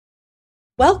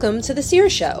Welcome to the Seer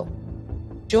Show.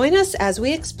 Join us as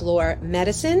we explore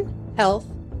medicine, health,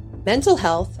 mental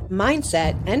health,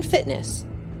 mindset, and fitness,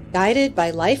 guided by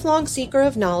lifelong seeker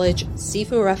of knowledge,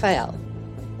 Sifu Raphael.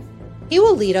 He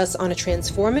will lead us on a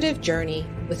transformative journey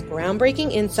with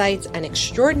groundbreaking insights and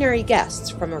extraordinary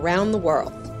guests from around the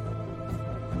world.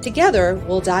 Together,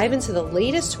 we'll dive into the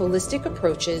latest holistic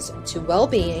approaches to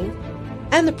well-being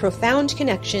and the profound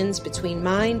connections between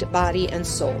mind, body, and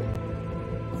soul.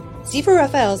 Sifu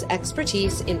Raphael's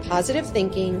expertise in positive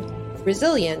thinking,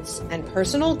 resilience, and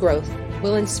personal growth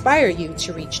will inspire you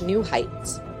to reach new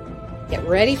heights. Get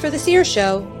ready for the Seer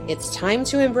Show. It's time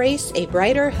to embrace a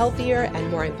brighter, healthier, and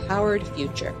more empowered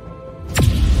future.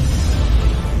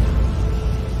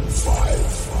 5,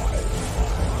 4,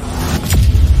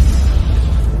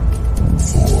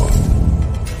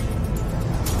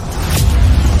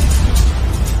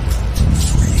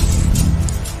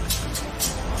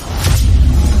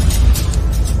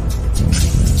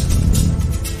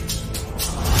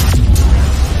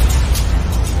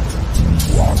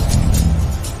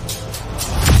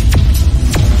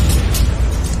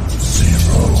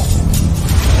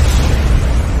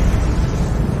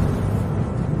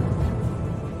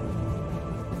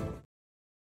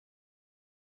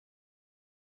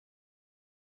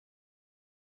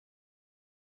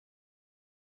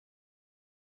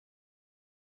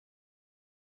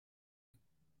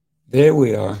 There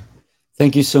we are.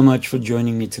 Thank you so much for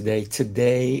joining me today.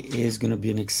 Today is going to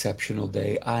be an exceptional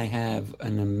day. I have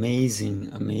an amazing,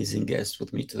 amazing guest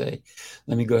with me today.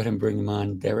 Let me go ahead and bring him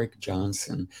on, Derek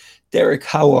Johnson. Derek,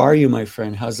 how are you, my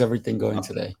friend? How's everything going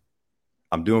today?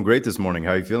 I'm doing great this morning.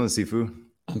 How are you feeling, Sifu?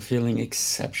 I'm feeling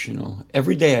exceptional.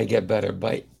 Every day I get better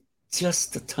by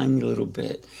just a tiny little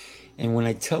bit. And when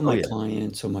I tell my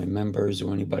clients or my members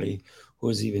or anybody who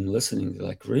is even listening, they're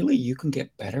like, really? You can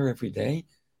get better every day?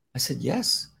 I said,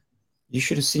 yes. You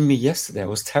should have seen me yesterday. I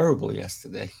was terrible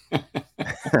yesterday.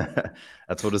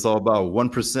 That's what it's all about.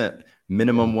 1%,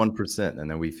 minimum 1%. And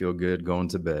then we feel good going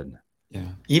to bed. Yeah.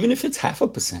 Even if it's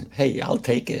 0.5%. Hey, I'll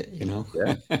take it, you know?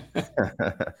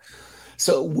 Yeah.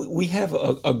 So we have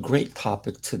a great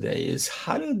topic today is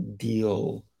how to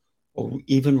deal or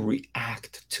even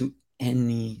react to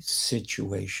any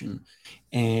situation.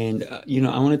 And, I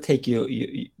want to take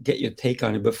you get your take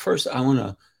on it. But first, I want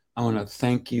to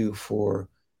thank you for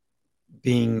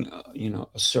being,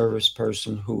 a service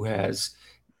person who has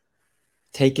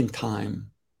taken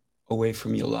time away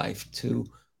from your life to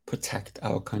protect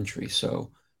our country.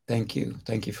 So thank you.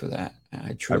 Thank you for that.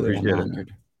 I truly am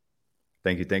honored.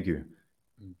 Thank you. Thank you.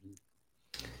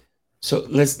 So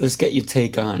let's get your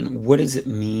take on what does it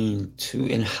mean to,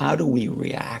 and how do we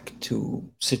react to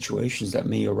situations that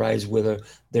may arise, whether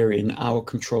they're in our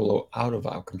control or out of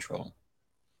our control?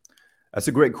 That's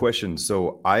a great question.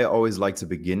 So I always like to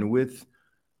begin with,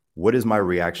 what is my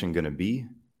reaction going to be?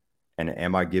 And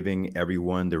am I giving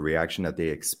everyone the reaction that they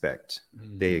expect?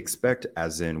 They expect,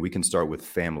 as in, we can start with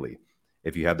family.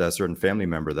 If you have that certain family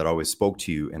member that always spoke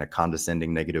to you in a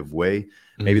condescending, negative way,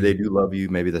 maybe they do love you.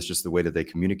 Maybe that's just the way that they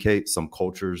communicate. Some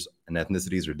cultures and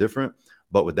ethnicities are different.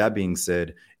 But with that being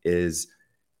said, is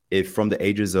if from the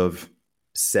ages of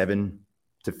 7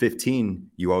 to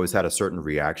 15, you always had a certain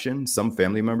reaction, some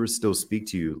family members still speak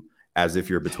to you as if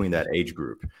you're between that age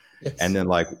group. Yes. And then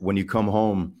like when you come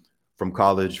home from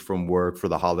college, from work, for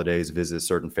the holidays, visit a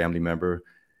certain family member,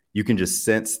 you can just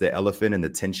sense the elephant and the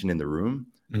tension in the room.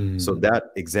 So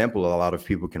that example, a lot of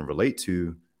people can relate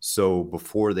to. So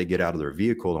before they get out of their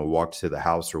vehicle and walk to the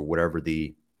house or whatever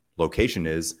the location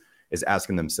is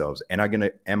asking themselves,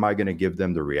 am I gonna give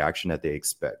them the reaction that they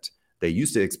expect? They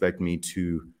used to expect me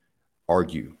to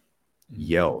argue,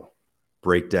 yell,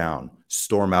 break down,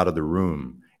 storm out of the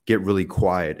room, get really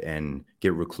quiet and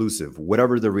get reclusive,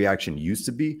 whatever the reaction used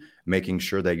to be, making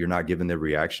sure that you're not giving the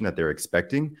reaction that they're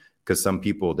expecting. Because some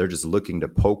people, they're just looking to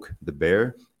poke the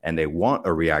bear and they want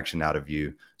a reaction out of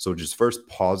you. So just first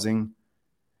pausing,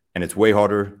 and it's way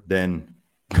harder than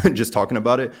just talking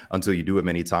about it until you do it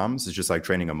many times. It's just like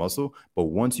training a muscle. But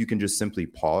once you can just simply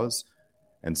pause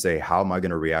and say, how am I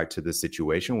going to react to this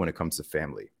situation when it comes to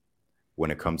family? When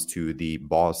it comes to the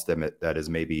boss that is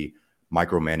maybe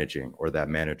micromanaging, or that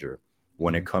manager,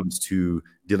 when it comes to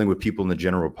dealing with people in the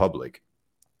general public.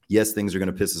 Yes, things are going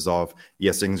to piss us off.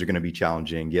 Yes, things are going to be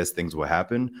challenging. Yes, things will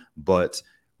happen. But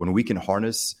when we can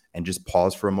harness and just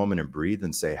pause for a moment and breathe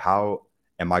and say, how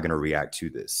am I going to react to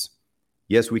this?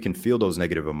 Yes, we can feel those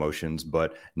negative emotions,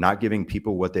 but not giving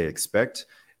people what they expect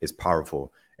is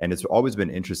powerful. And it's always been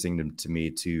interesting to me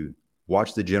to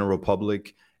watch the general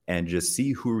public and just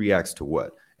see who reacts to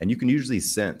what. And you can usually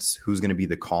sense who's going to be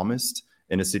the calmest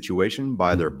in a situation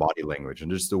by their body language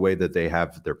and just the way that they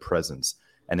have their presence.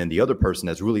 And then the other person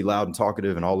that's really loud and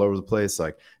talkative and all over the place,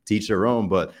 like to each their own,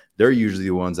 but they're usually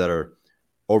the ones that are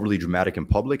overly dramatic in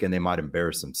public and they might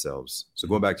embarrass themselves. So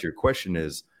going back to your question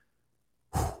is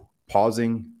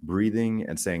pausing, breathing,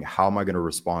 and saying, how am I going to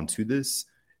respond to this?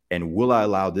 And will I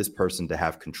allow this person to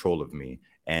have control of me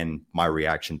and my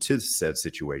reaction to said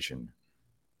situation?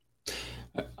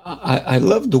 I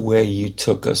love the way you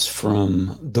took us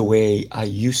from the way I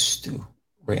used to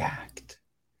react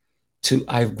to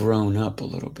I've grown up a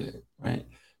little bit, right?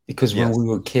 Because when Yes. we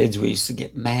were kids, we used to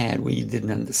get mad, we didn't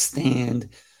understand.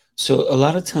 So a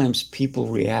lot of times people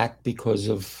react because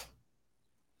of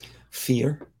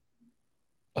fear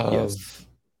Yes. of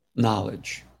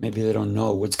knowledge. Maybe they don't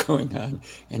know what's going on,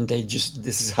 and they just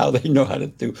this is how they know how to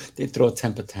do. They throw a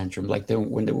temper tantrum like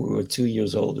when we were 2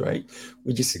 years old, right?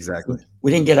 We just Exactly.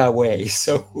 we didn't get our way,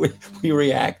 so we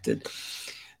reacted.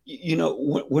 You know,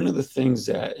 one of the things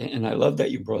that, and I love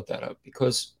that you brought that up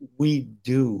because we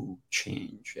do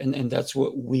change, and that's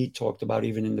what we talked about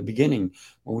even in the beginning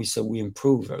when we said we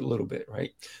improve a little bit,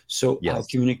 right? So our Yes.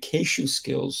 communication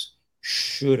skills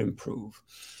should improve.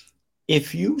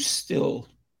 If you still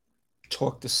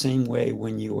talk the same way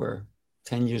when you were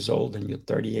 10 years old and you're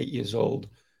 38 years old,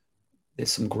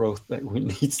 there's some growth that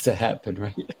needs to happen,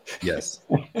 right? Yes,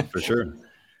 for sure.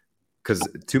 Because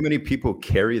too many people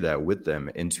carry that with them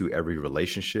into every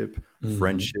relationship, Mhm.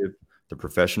 friendship, the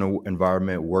professional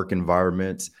environment, work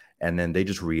environment, and then they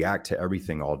just react to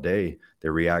everything all day. They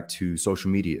react to social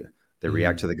media. They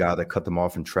react to the guy that cut them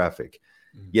off in traffic.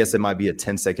 Yes, it might be a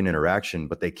 10-second interaction,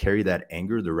 but they carry that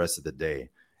anger the rest of the day.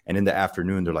 And in the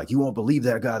afternoon, they're like, you won't believe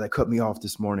that guy that cut me off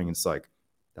this morning. It's like,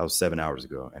 that was 7 hours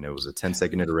ago. And it was a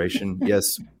 10-second iteration.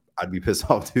 Yes, I'd be pissed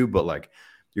off too, but like,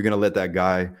 you're going to let that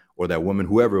guy or that woman,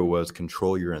 whoever it was,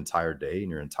 control your entire day and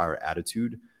your entire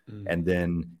attitude. Mhm. And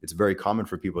then it's very common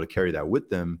for people to carry that with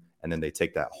them. And then they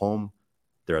take that home.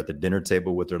 They're at the dinner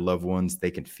table with their loved ones.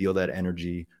 They can feel that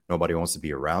energy. Nobody wants to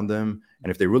be around them.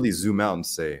 And if they really zoom out and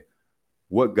say,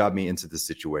 what got me into this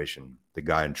situation? The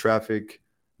guy in traffic,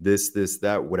 this,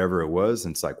 that, whatever it was.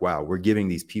 And it's like, wow, we're giving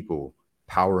these people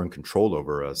power and control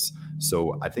over us.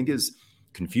 So I think it's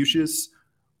Confucius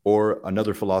or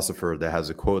another philosopher that has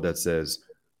a quote that says,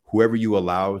 whoever you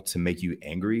allow to make you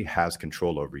angry has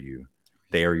control over you.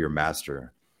 They are your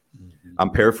master. Mhm.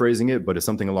 I'm paraphrasing it, but it's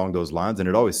something along those lines. And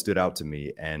it always stood out to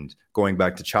me. And going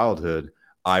back to childhood,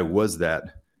 I was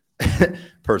that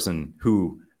person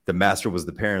who the master was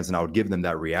the parents, and I would give them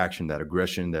that reaction, that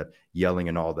aggression, that yelling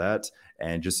and all that.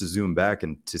 And just to zoom back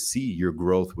and to see your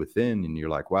growth within, and you're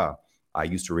like, wow, I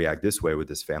used to react this way with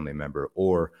this family member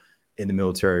or in the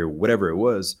military or whatever it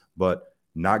was. But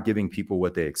not giving people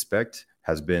what they expect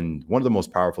has been one of the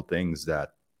most powerful things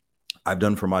that I've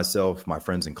done for myself, my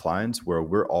friends and clients, where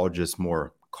we're all just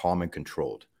more calm and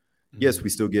controlled. Yes, Mhm. we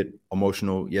still get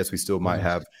emotional. Yes, we still might Yes.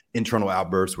 have internal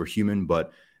outbursts. We're human,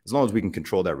 but as long as we can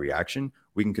control that reaction,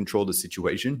 we can control the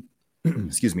situation,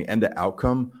 excuse me, and the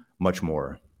outcome much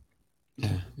more.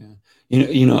 Yeah, yeah.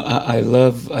 I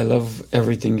love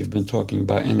everything you've been talking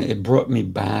about, and it brought me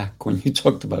back when you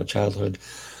talked about childhood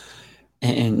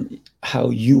and how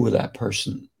you were that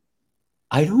person.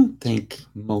 I don't think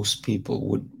most people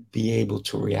would be able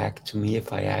to react to me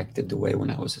if I acted the way when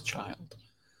I was a child.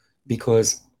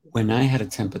 Because when I had a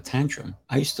temper tantrum,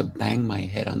 I used to bang my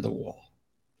head on the wall.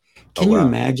 Oh, Can you wow.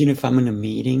 imagine if I'm in a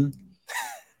meeting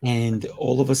and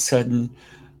all of a sudden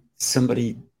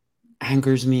somebody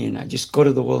angers me and I just go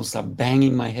to the wall and start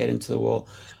banging my head into the wall?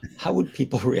 How would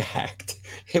people react?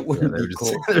 It Yeah, wouldn't they be just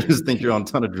cool. they just think you're on a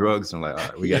ton of drugs and like, all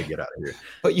right, we got Yeah. to get out of here.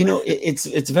 But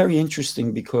it's very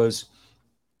interesting because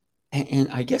and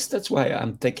I guess that's why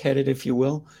I'm thick-headed, if you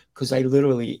will, because I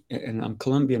literally, and I'm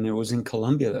Colombian, it was in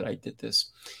Colombia that I did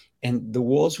this. And the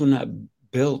walls were not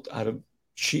built out of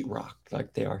sheetrock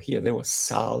like they are here. They were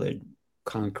solid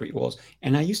concrete walls.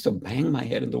 And I used to bang my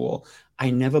head in the wall. I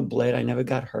never bled, I never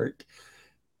got hurt.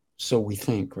 So we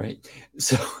think, right?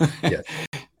 So, Yes.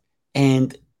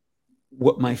 and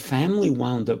what my family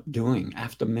wound up doing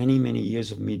after many, many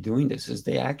years of me doing this is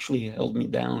they actually held me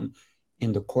down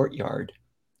in the courtyard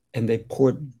and they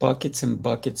poured buckets and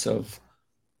buckets of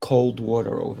cold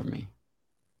water over me.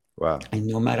 Wow. And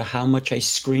no matter how much I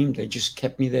screamed, they just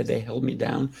kept me there. They held me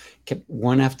down, kept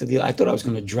one after the other. I thought I was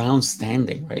going to drown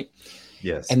standing, right?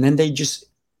 Yes. And then they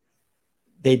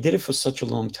did it for such a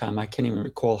long time. I can't even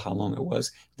recall how long it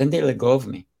was. Then they let go of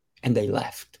me and they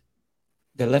left.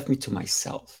 They left me to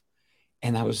myself.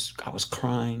 And I was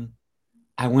crying.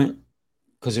 I went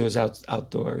because it was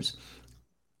outdoors.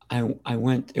 I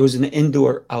went, it was an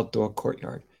indoor outdoor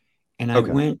courtyard. And I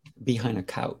Okay. went behind a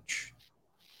couch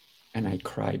and I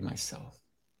cried myself.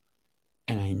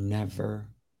 And I never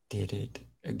did it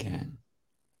again,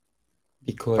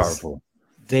 because Powerful.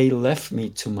 they left me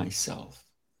to myself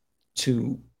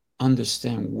to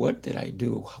understand what did I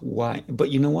do, why.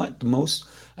 But you know what?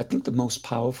 I think the most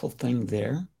powerful thing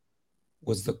there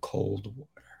was the cold water.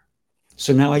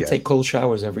 So now I Yeah. take cold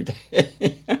showers every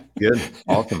day. Good.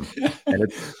 Awesome. And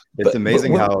it's but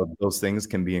amazing what? how those things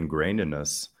can be ingrained in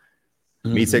us.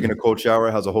 Me taking a Mhm. cold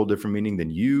shower has a whole different meaning than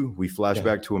you. We flash Yeah,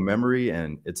 back to a memory,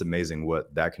 and it's amazing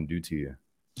what that can do to you.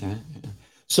 yeah, yeah.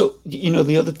 So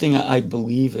the other thing I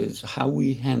believe is how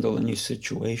we handle any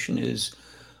situation is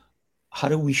how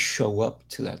do we show up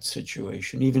to that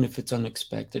situation, even if it's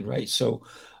unexpected, right? So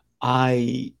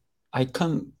I I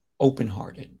come open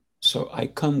hearted. So I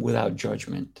come without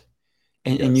judgment.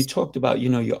 And you Yes, talked about,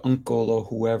 your uncle or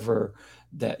whoever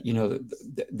that,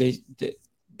 they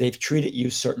they've treated you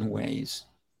certain ways,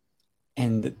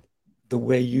 and the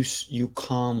way you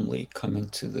calmly come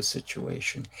into the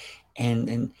situation.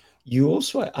 And you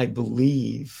also, I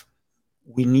believe,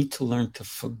 we need to learn to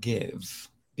forgive,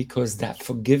 because that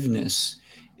forgiveness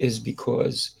is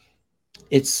because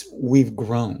we've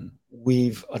grown,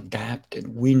 we've adapted.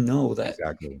 We know that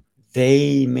exactly.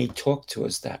 they may talk to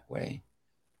us that way,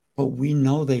 but we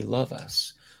know they love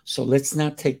us. So let's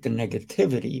not take the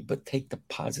negativity, but take the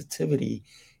positivity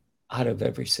out of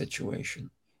every situation.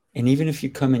 And even if you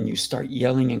come and you start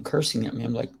yelling and cursing at me,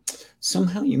 I'm like,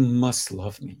 somehow you must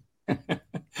love me.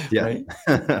 Yeah, Right?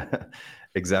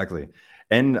 exactly.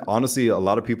 And honestly, a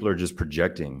lot of people are just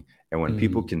projecting. And when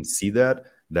people Mm, can see that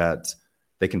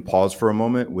they can pause for a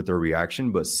moment with their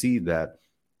reaction, but see that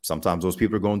sometimes those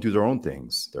people are going through their own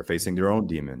things. They're facing their own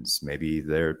demons. Maybe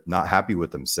they're not happy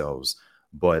with themselves.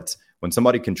 But when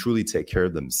somebody can truly take care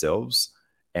of themselves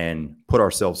and put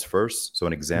ourselves first. So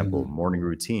an example, mm, morning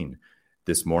routine.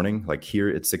 This morning, like here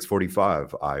at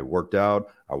 6:45, I worked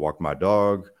out, I walked my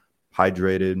dog,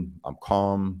 hydrated, I'm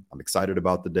calm, I'm excited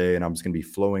about the day, and I'm just going to be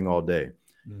flowing all day.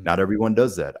 mm, Not everyone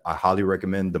does that. I highly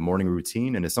recommend the morning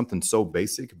routine, and it's something so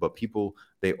basic, but people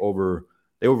they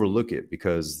overlook it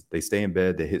because they stay in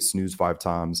bed, they hit snooze 5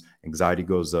 times, anxiety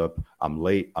goes up, I'm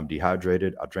late, I'm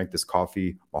dehydrated, I drank this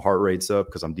coffee, my heart rate's up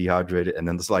because I'm dehydrated, and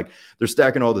then it's like they're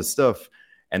stacking all this stuff,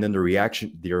 and then they're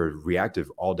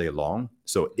reactive all day long.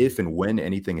 So if and when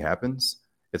anything happens,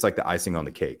 it's like the icing on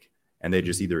the cake, and they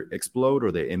just mm, either explode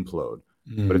or they implode.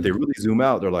 But if they mm, really zoom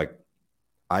out, they're like,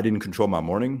 I didn't control my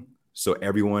morning, so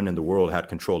everyone in the world had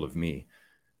control of me.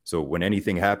 So when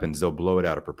anything happens, they'll blow it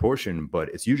out of proportion, but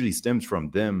it's usually stems from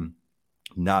them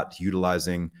not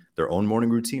utilizing their own morning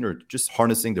routine or just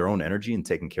harnessing their own energy and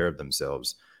taking care of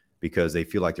themselves because they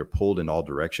feel like they're pulled in all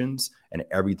directions and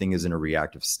everything is in a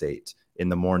reactive state in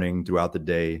the morning, throughout the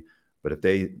day. But if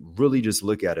they really just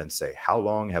look at it and say, how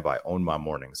long have I owned my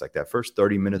mornings? Like that first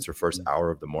 30 minutes or first mm,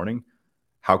 hour of the morning,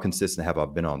 how consistent have I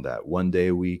been on that? 1 day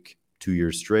a week, 2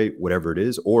 years straight, whatever it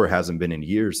is, or it hasn't been in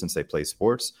years since they play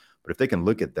sports. But if they can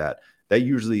look at that, that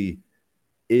usually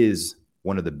is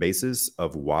one of the bases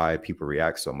of why people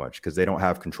react so much because they don't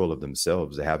have control of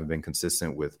themselves. They haven't been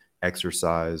consistent with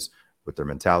exercise, with their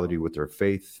mentality, with their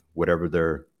faith, whatever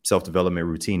their self development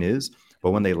routine is.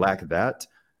 But when they lack that,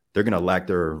 they're going to lack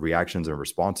their reactions and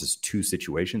responses to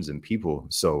situations and people.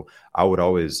 So I would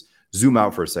always zoom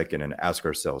out for a second and ask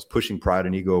ourselves, pushing pride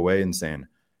and ego away and saying,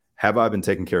 have I been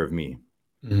taking care of me?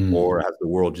 Or mm, has the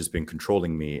world just been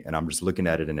controlling me and I'm just looking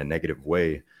at it in a negative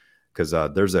way? Because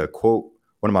there's a quote,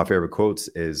 one of my favorite quotes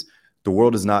is, the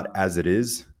world is not as it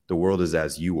is, the world is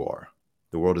as you are.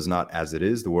 The world is not as it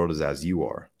is, the world is as you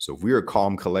are. So if we are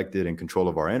calm, collected, in control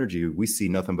of our energy, we see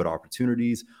nothing but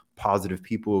opportunities, positive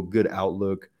people, good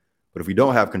outlook. But if we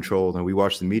don't have control, then we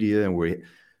watch the media and we're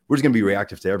just gonna be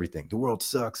reactive to everything. The world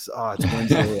sucks. It's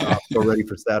Wednesday. I'm so ready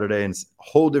for Saturday, and it's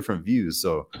whole different views.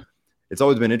 So it's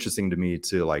always been interesting to me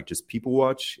to like just people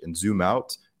watch and zoom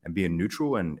out and be in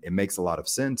neutral. And it makes a lot of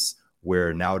sense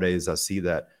where nowadays I see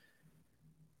that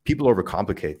people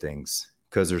overcomplicate things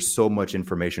because there's so much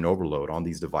information overload on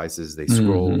these devices. They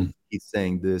scroll, mhm, he's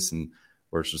saying this, and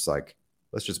where it's just like,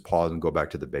 let's just pause and go back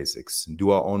to the basics.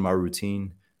 Do I own my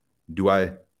routine? Do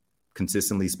I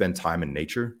consistently spend time in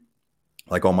nature?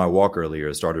 Like on my walk earlier,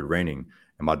 it started raining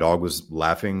and my dog was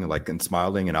laughing like and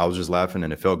smiling and I was just laughing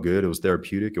and it felt good. It was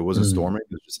therapeutic. It wasn't mm. storming.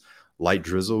 It was just light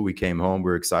drizzle. We came home,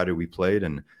 we were excited, we played,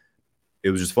 and it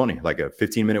was just funny. Like a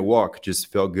 15-minute walk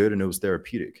just felt good and it was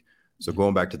therapeutic. So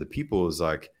going back to the people is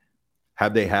like,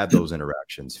 have they had those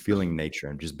interactions, feeling nature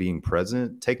and just being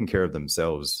present, taking care of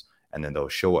themselves, and then they'll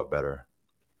show up better.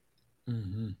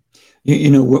 Mhm.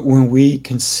 When we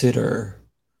consider,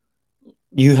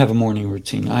 you have a morning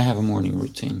routine, I have a morning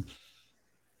routine,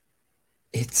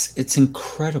 it's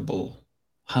incredible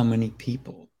how many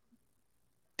people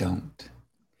don't.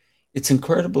 it's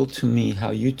incredible to me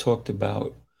how you talked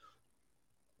about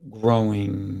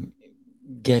growing,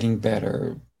 getting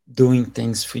better, doing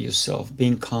things for yourself,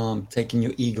 being calm, taking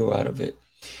your ego out of it.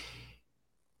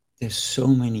 There's so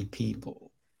many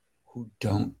people who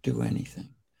don't do anything.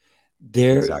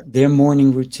 Exactly. Their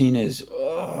morning routine is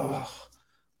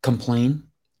complain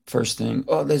first thing.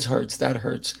 Oh, this hurts, that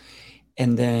hurts,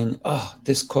 and then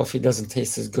this coffee doesn't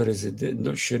taste as good as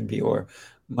it should be, or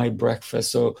my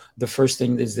breakfast. So the first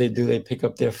thing is they do, they pick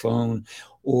up their phone,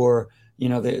 or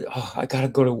they I gotta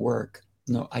go to work.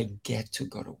 No, I get to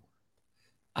go to work.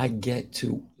 I get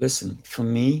to listen. For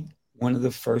me, one of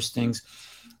the first things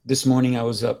this morning, I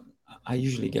was up. I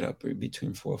usually get up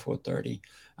between 4:30.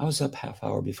 I was up half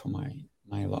hour before my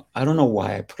alarm. I don't know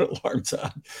why I put alarms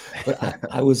on, but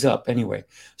I was up anyway.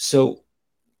 So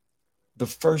the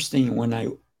first thing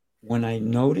when I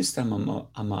noticed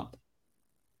I'm up,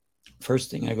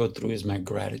 first thing I go through is my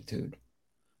gratitude.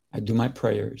 I do my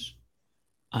prayers.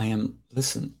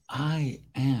 Listen, I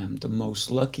am the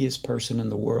most luckiest person in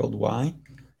the world. Why?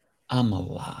 I'm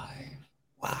alive.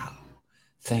 Wow.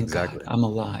 Thank God Exactly. I'm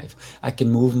alive. I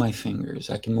can move my fingers.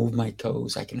 I can move my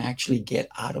toes. I can actually get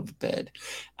out of bed.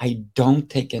 I don't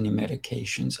take any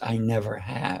medications. I never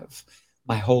have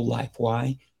my whole life.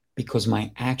 Why? Because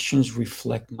my actions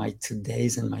reflect my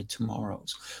todays and my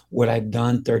tomorrows. What I've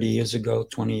done 30 years ago,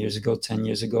 20 years ago, 10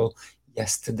 years ago,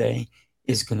 yesterday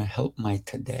is going to help my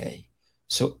today.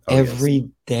 So Oh yes. every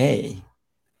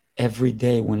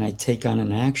day when I take on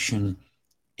an action,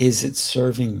 is it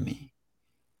serving me?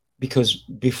 Because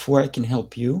before I can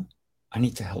help you, I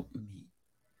need to help me.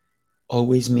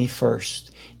 Always me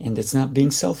first. And it's not being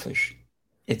selfish.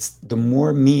 It's the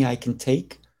more me I can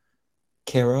take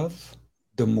care of,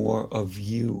 the more of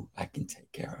you I can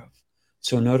take care of.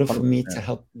 So in order for me to 100%.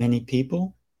 help many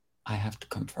people, I have to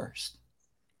come first.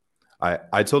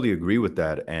 I totally agree with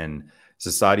that. And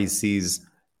society sees,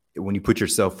 when you put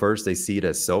yourself first, they see it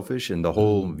as selfish, and the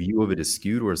whole Mm, view of it is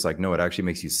skewed, where it's like, no, it actually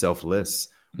makes you selfless.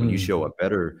 When you show mm, up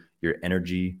better, your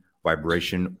energy,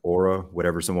 vibration, aura,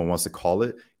 whatever someone wants to call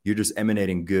it, you're just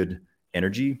emanating good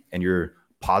energy, and you're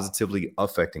positively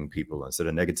affecting people instead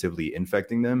of negatively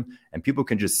infecting them. And people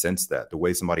can just sense that the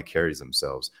way somebody carries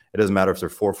themselves. It doesn't matter if they're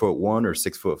 4'1" or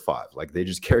 6'5". Like, they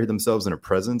just carry themselves in a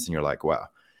presence, and you're like, wow,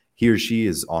 he or she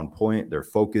is on point. They're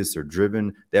focused. They're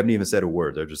driven. They haven't even said a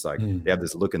word. They're just like, mm. they have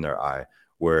this look in their eye,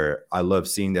 where I love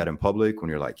seeing that in public,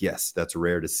 when you're like, yes, that's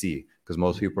rare to see, because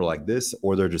most people are like this,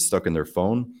 or they're just stuck in their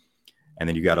phone. And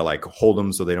then you got to like hold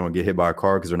them so they don't get hit by a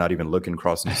car because they're not even looking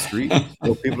crossing the street.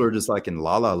 Or people are just like in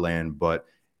la la land. But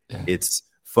Yeah. it's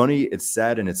funny, it's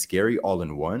sad, and it's scary all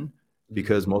in one,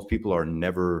 because Mm, most people are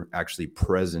never actually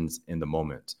present in the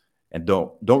moment, and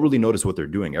don't really notice what they're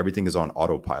doing. Everything is on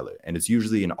autopilot, and it's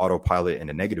usually an autopilot in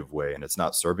a negative way, and it's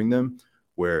not serving them.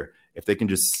 Where if they can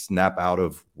just snap out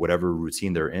of whatever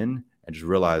routine they're in and just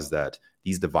realize that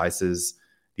these devices,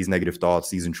 these negative thoughts,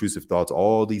 these intrusive thoughts,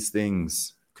 all these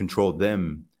things control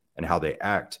them and how they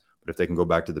act. But if they can go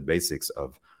back to the basics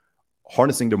of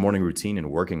harnessing their morning routine and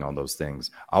working on those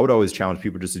things, I would always challenge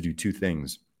people just to do two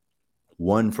things: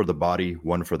 one for the body,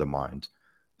 one for the mind.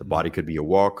 The mm, body could be a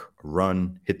walk, a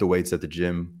run, hit the weights at the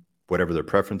gym, whatever their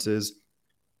preference is.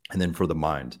 And then for the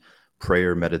mind,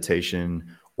 prayer,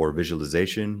 meditation, or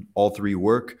visualization, all three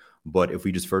work. But if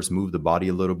we just first move the body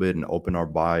a little bit and open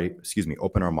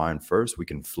our mind first, we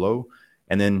can flow.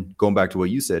 And then going back to what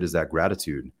you said, is that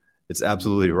gratitude. It's mm.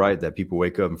 absolutely right that people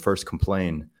wake up and first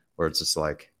complain, where it's just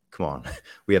like, come on,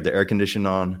 we have the air condition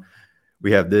on,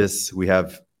 we have this, we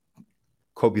have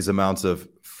copious amounts of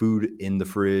food in the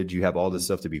fridge, you have all this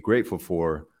stuff to be grateful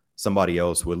for. Somebody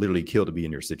else would literally kill to be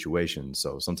in your situation.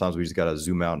 So sometimes we just got to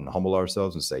zoom out and humble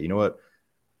ourselves and say, you know what?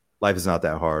 Life is not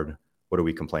that hard. What are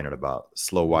we complaining about?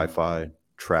 Slow Wi-Fi,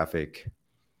 traffic,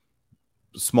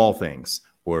 small things,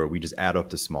 where we just add up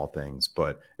to small things.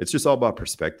 But it's just all about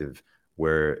perspective,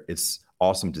 where it's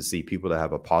awesome to see people that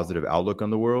have a positive outlook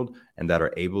on the world and that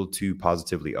are able to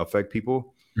positively affect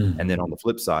people. And then Mhm. on the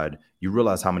flip side, you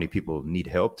realize how many people need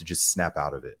help to just snap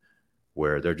out of it,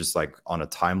 where they're just like on a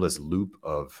timeless loop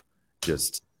of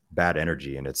just bad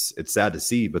energy. And it's sad to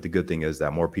see, but the good thing is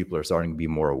that more people are starting to be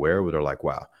more aware, where they're like,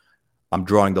 wow, I'm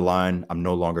drawing the line. I'm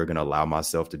no longer going to allow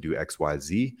myself to do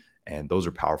XYZ. And those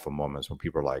are powerful moments when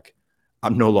people are like,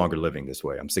 I'm no longer living this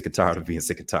way. I'm sick and tired of being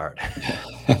sick and tired.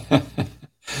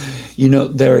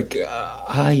 Derek,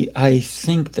 I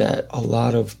think that a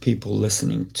lot of people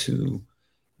listening to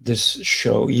this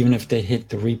show, even if they hit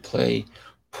the replay,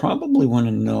 probably want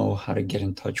to know how to get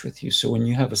in touch with you. So when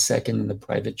you have a second in the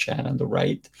private chat on the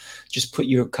right, just put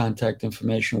your contact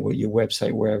information with your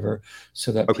website, wherever,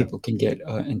 so that Okay. people can get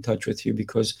in touch with you.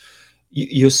 Because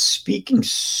you're speaking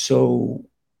so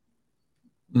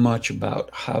much about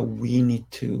how we need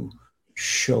to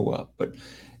show up. But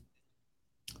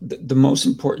the most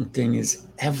important thing is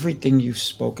everything you've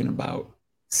spoken about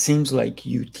seems like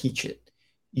you teach it,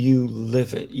 you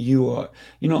live it. You are,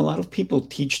 a lot of people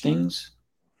teach things,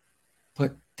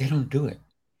 but they don't do it.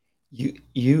 I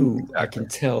Exactly. can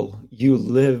tell you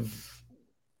live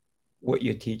what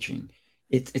you're teaching.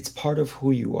 It's part of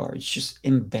who you are. It's just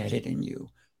embedded in you.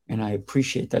 And I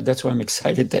appreciate that. That's why I'm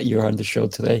excited that you're on the show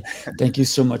today. Thank you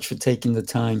so much for taking the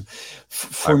time.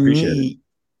 I For appreciate it. me,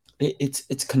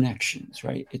 it's connections,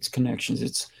 right? It's connections.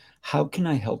 It's how can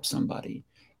I help somebody?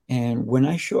 And when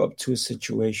I show up to a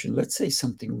situation, let's say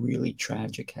something really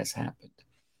tragic has happened.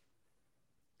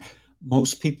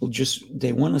 Most people just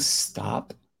they want to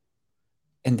stop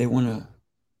and they want to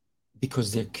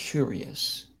because they're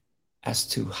curious as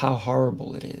to how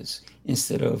horrible it is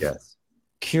instead of Yes,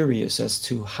 curious as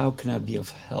to how can I be of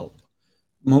help.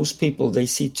 Most people they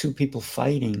see two people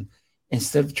fighting,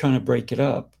 instead of trying to break it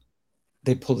up,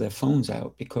 they pull their phones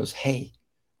out because hey,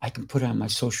 I can put it on my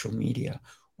social media.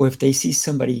 Or if they see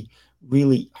somebody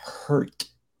really hurt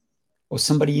or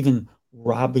somebody even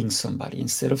robbing somebody,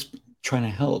 instead of trying to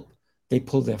help, they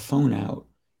pull their phone out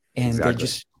and they exactly.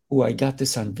 just, oh, I got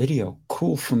this on video,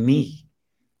 cool for me.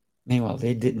 Meanwhile,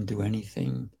 they didn't do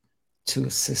anything to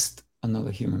assist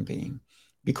another human being.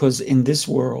 Because in this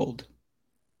world,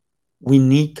 we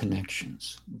need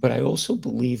connections, but I also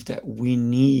believe that we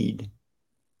need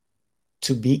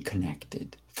to be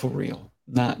connected for real,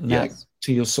 not Yes.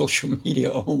 to your social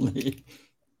media only.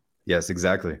 Yes,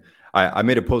 exactly. I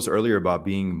made a post earlier about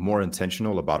being more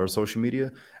intentional about our social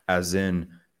media, as in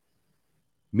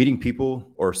meeting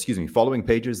people, or excuse me, following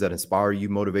pages that inspire you,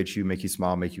 motivate you, make you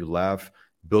smile, make you laugh,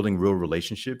 building real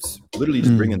relationships, literally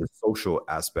just bringing Mm, the social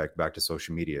aspect back to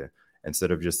social media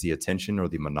instead of just the attention or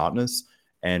the monotonous,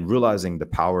 and realizing the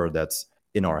power that's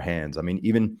in our hands. I mean,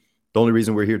 even the only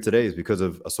reason we're here today is because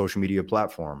of a social media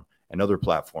platform and other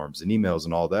platforms and emails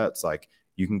and all that. It's like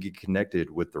you can get connected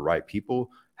with the right people,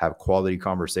 have quality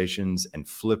conversations, and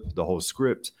flip the whole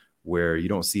script where you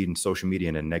don't see it in social media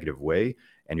in a negative way,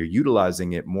 and you're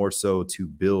utilizing it more so to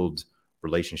build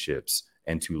relationships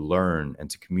and to learn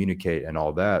and to communicate and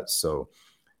all that. So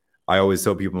I always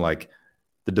tell people, like,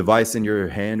 the device in your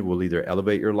hand will either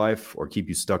elevate your life or keep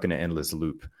you stuck in an endless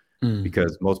loop, mm,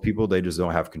 because most people, they just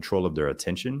don't have control of their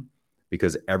attention,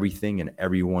 because everything and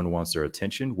everyone wants their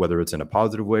attention, whether it's in a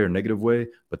positive way or negative way.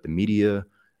 But the media,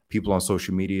 people on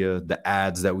social media, the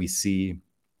ads that we see,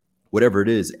 whatever it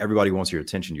is, everybody wants your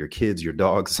attention, your kids, your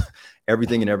dogs,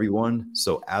 everything and everyone.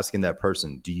 So asking that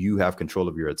person, do you have control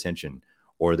of your attention,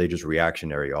 or are they just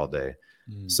reactionary all day?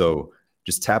 mm, So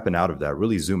just tapping out of that,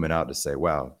 really zooming out to say,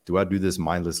 wow, do I do this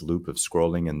mindless loop of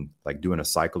scrolling and like doing a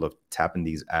cycle of tapping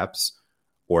these apps,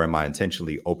 or am I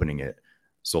intentionally opening it?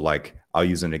 So like, I'll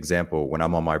use an example. When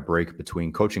I'm on my break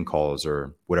between coaching calls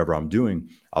or whatever I'm doing,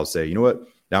 I'll say, you know what,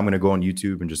 now I'm going to go on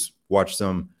YouTube and just watch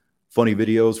some funny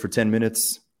videos for 10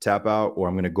 minutes, tap out, or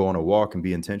I'm going to go on a walk and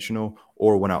be intentional.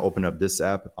 Or when I open up this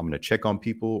app, I'm going to check on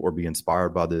people or be inspired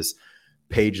by this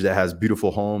page that has beautiful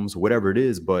homes, whatever it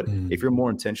is. But if mm, you're more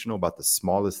intentional about the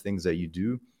smallest things that you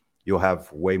do, you'll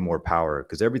have way more power,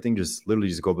 because everything just literally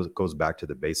just goes back to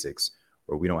the basics,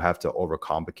 where we don't have to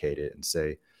overcomplicate it and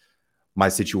say, my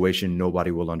situation,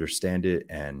 nobody will understand it.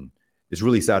 And it's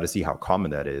really sad to see how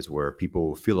common that is, where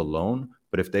people feel alone.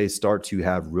 But if they start to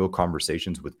have real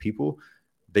conversations with people,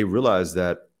 they realize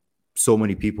that so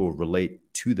many people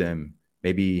relate to them,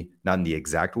 maybe not in the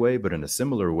exact way, but in a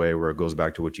similar way, where it goes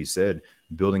back to what you said,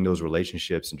 building those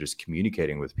relationships and just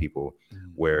communicating with people,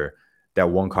 mm. where that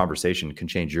one conversation can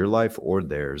change your life or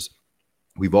theirs.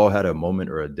 We've all had a moment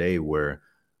or a day where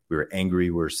we were angry,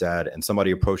 we were sad, and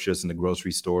somebody approached us in the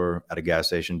grocery store, at a gas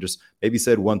station, just maybe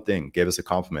said one thing, gave us a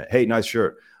compliment, hey, nice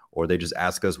shirt. Or they just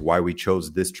ask us why we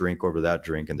chose this drink over that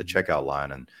drink in the checkout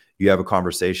line. And you have a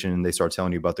conversation, and they start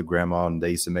telling you about the grandma and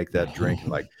they used to make that drink.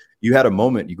 And like, you had a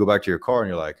moment, you go back to your car and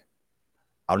you're like,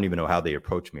 I don't even know how they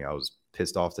approached me. I was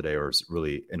pissed off today, or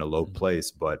really in a low place,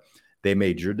 but they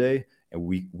made your day. And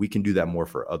we can do that more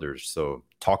for others. So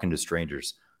talking to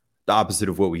strangers, the opposite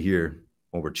of what we hear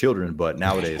when we're children, but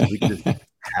nowadays we can just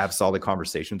have solid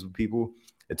conversations with people.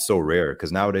 It's so rare,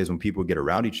 because nowadays when people get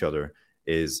around each other,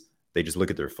 is they just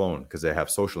look at their phone because they have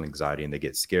social anxiety and they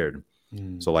get scared.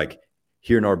 Mm, So like,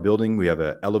 here in our building, we have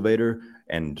an elevator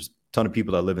and just a ton of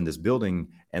people that live in this building.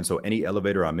 And so any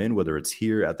elevator I'm in, whether it's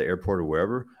here at the airport or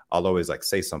wherever, I'll always like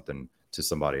say something to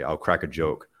somebody. I'll crack a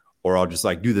joke, or I'll just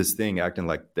like do this thing acting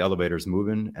like the elevator's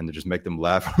moving and to just make them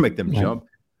laugh or make them right. jump.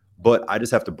 But I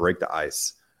just have to break the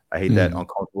ice. I hate that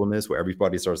uncomfortableness where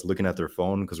everybody starts looking at their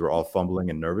phone because we're all fumbling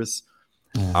and nervous.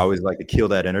 Yeah. I always like to kill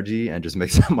that energy and just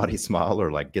make somebody smile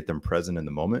or like get them present in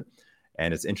the moment.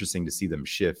 And it's interesting to see them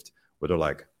shift where they're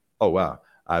like, oh, wow,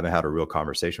 I haven't had a real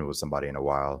conversation with somebody in a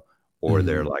while, or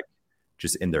they're like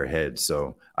just in their head.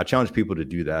 So I challenge people to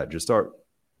do that. Just start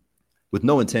with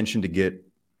no intention to get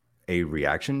a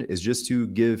reaction, is just to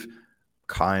give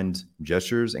kind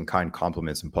gestures and kind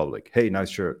compliments in public. Hey, nice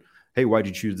shirt. Hey, why'd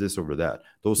you choose this over that?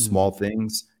 Those small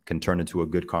things can turn into a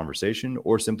good conversation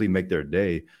or simply make their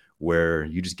day, where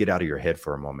you just get out of your head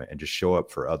for a moment and just show up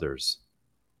for others.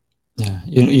 Yeah.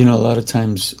 You know, a lot of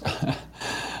times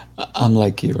I'm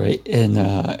like you, right? And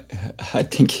I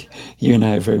think you and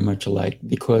I are very much alike,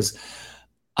 because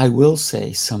I will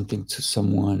say something to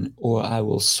someone or I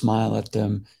will smile at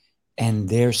them, and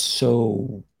they have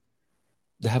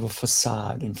a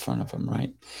facade in front of them,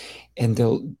 right? And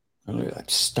they're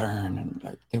like stern and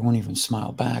like they won't even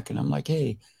smile back. And I'm like,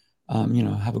 hey,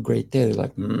 have a great day. They're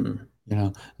like, I'm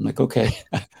like, okay,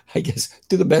 I guess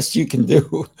do the best you can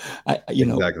do.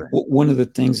 Exactly. One of the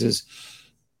things is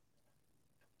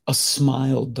a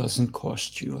smile doesn't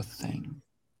cost you a thing,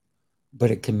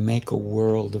 but it can make a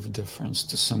world of difference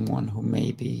to someone who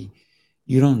maybe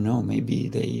you don't know. Maybe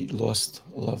they lost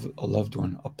a loved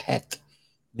one, a pet.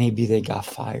 Maybe they got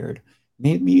fired.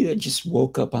 Maybe they just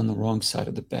woke up on the wrong side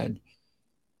of the bed.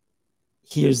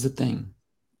 Here's the thing.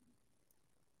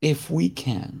 If we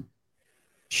can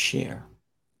share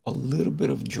a little bit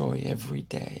of joy every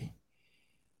day,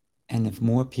 and if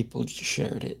more people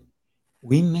shared it,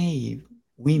 we may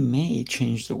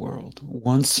change the world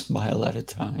one smile at a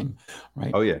time,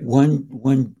 right? Oh, yeah.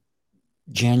 One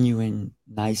genuine,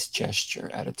 nice gesture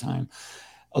at a time.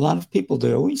 A lot of people,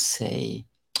 they always say,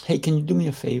 hey, can you do me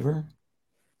a favor?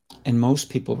 And most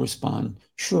people respond,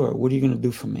 sure, what are you going to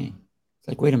do for me? It's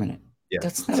like, wait a minute. Yeah.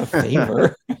 That's not a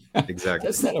favor. Exactly.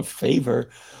 That's not a favor.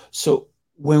 So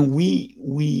when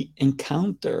we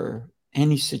encounter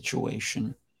any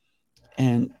situation,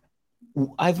 and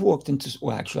I've walked into,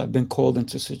 well, actually, I've been called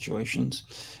into situations.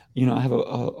 I have a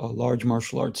large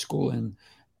martial arts school, and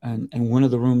one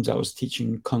of the rooms I was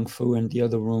teaching kung fu, and the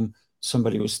other room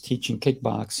somebody was teaching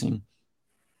kickboxing,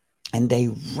 and they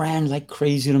ran like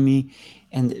crazy to me,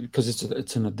 and because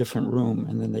it's in a different room,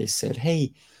 and then they said,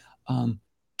 "Hey,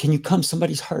 can you come?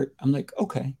 Somebody's hurt." I'm like,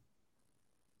 "Okay."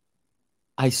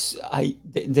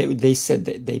 They said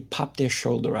that they popped their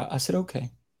shoulder out. I said,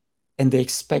 "Okay." And they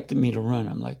expected me to run.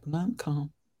 I'm like, no, I'm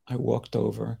calm. I walked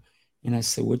over and I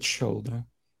said, which shoulder?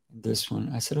 This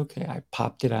one. I said, okay. I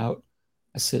popped it out.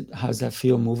 I said, how's that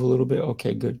feel? Move a little bit.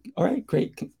 Okay, good. All right,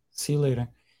 great. See you later.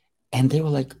 And they were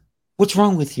like, what's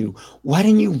wrong with you? Why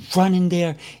didn't you run in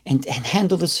there and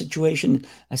handle the situation?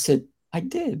 I said, I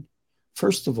did.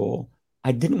 First of all,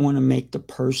 I didn't want to make the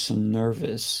person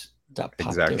nervous that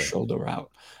popped their Exactly. shoulder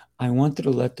out. I wanted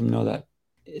to let them know that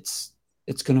it's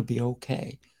going to be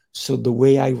okay. So the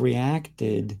way I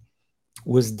reacted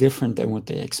was different than what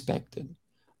they expected.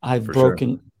 I've For sure.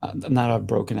 broken, not I've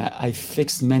broken, I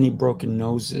fixed many broken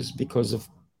noses because of,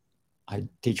 I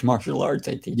teach martial arts,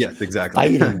 I teach Yes,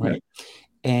 exactly. fighting, right?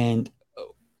 And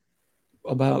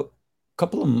about a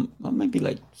couple of, maybe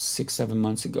like 6, 7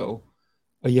 months ago,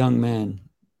 a young man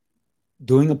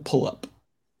doing a pull up,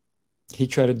 he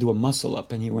tried to do a muscle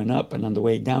up and he went up, and on the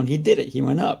way down, he did it. He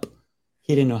went up.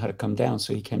 He didn't know how to come down,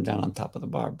 so he came down on top of the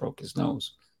bar, broke his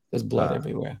nose. There's blood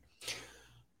everywhere.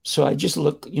 So I just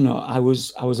looked, I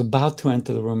was about to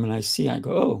enter the room, and I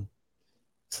go, oh,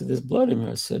 so there's blood in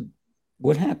here. I said,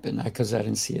 what happened? Because I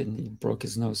didn't see it, and he broke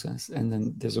his nose. And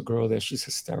then there's a girl there, she's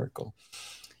hysterical.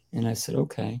 And I said,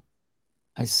 okay.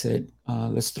 I said,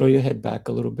 let's throw your head back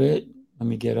a little bit. Let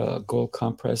me get a cold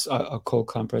compress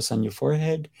on your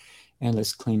forehead, and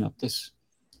let's clean up this.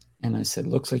 And I said,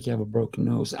 looks like you have a broken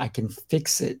nose. I can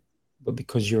fix it, but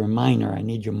because you're a minor, I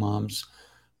need your mom's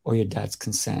or your dad's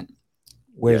consent.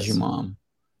 Where's your mom?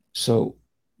 So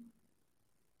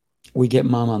we get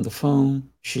mom on the phone.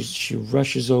 She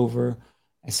rushes over.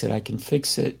 I said, I can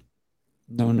fix it.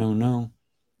 No.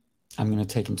 I'm going to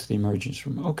take him to the emergency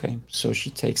room. Okay. So she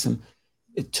takes him.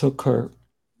 It took her,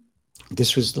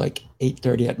 this was like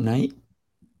 8:30 at night.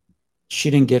 She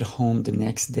didn't get home the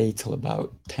next day till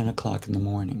about 10 o'clock in the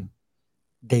morning.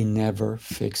 They never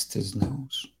fixed his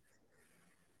nose.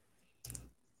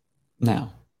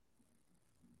 Now,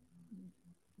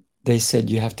 they said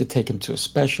you have to take him to a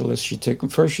specialist. She took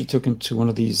him to one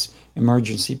of these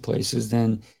emergency places.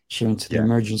 Then she went to the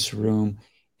emergency room,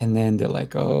 and then they're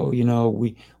like, oh,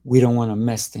 we don't want to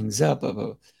mess things up.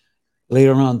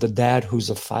 Later on, the dad, who's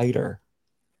a fighter,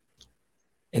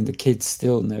 and the kid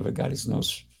still never got his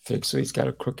nose fixed, so he's got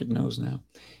a crooked nose now.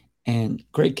 And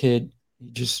great kid, he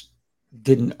just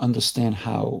didn't understand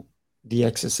how the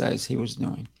exercise he was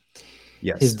doing.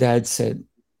 His Yes. dad said,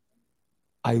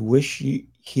 I wish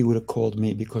he would have called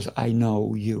me because I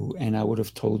know you and I would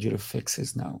have told you to fix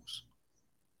his nose.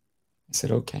 I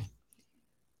said, okay.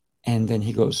 And then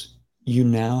he goes, you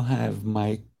now have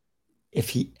my, if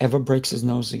he ever breaks his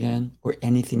nose again or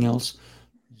anything else,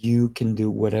 you can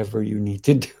do whatever you need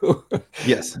to do.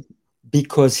 Yes.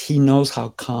 Because he knows how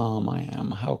calm I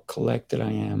am, how collected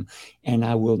I am, and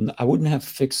I wouldn't have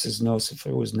fixed his nose if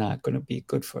it was not going to be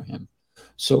good for him.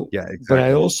 So, Yeah, but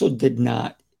I exactly. also did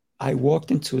not. I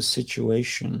walked into a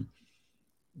situation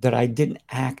that I didn't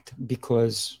act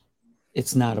because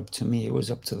it's not up to me; it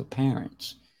was up to the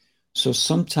parents. So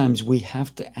sometimes we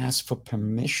have to ask for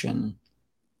permission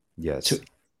to Yes.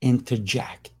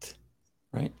 interject,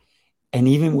 right? And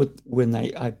even with when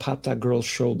I popped that girl's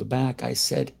shoulder back, I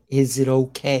said, "Is it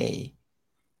okay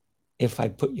if I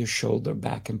put your shoulder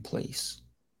back in place?"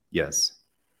 Yes.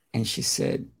 And she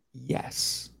said,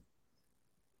 yes.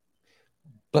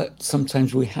 But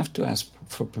sometimes we have to ask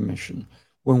for permission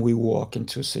when we walk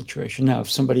into a situation. Now, if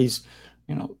somebody's,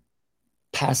 you know,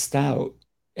 passed out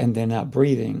and they're not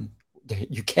breathing,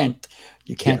 you can't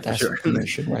you Yeah, can't for ask sure. for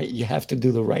permission, right? You have to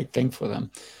do the right thing for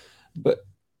them. But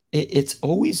it's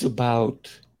always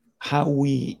about how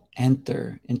we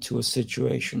enter into a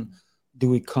situation. Do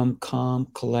we come calm,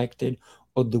 collected,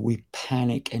 or do we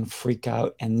panic and freak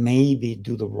out and maybe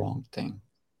do the wrong thing?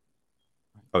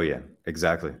 Oh, yeah,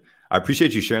 exactly. I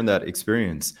appreciate you sharing that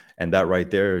experience. And that right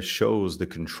there shows the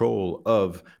control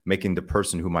of making the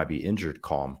person who might be injured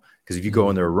calm. Because if you go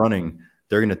in Mm, there running,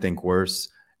 they're going to think worse.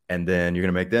 And then you're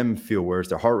going to make them feel worse.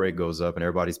 Their heart rate goes up and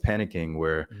everybody's panicking.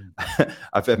 Where mm,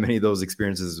 I've had many of those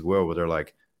experiences as well, where they're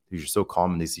like, "Dude, you're so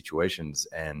calm in these situations."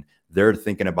 And they're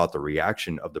thinking about the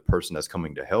reaction of the person that's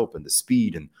coming to help and the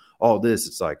speed and all this.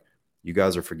 It's like, you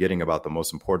guys are forgetting about the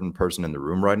most important person in the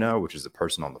room right now, which is the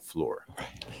person on the floor.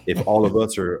 If all of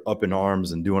us are up in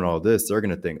arms and doing all this, they're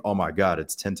going to think, "Oh my God,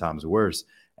 it's 10 times worse."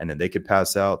 And then they could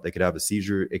pass out. They could have a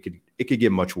seizure. It could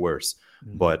get much worse.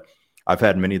 mm, But I've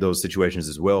had many of those situations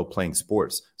as well playing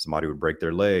sports. Somebody would break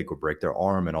their leg or break their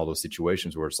arm and all those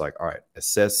situations where it's like, all right,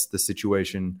 assess the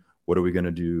situation. What are we going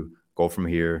to do? Go from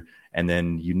here. And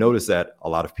then you notice that a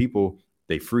lot of people,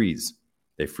 they freeze.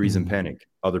 They freeze in mm. panic.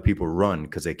 Other people run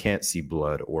because they can't see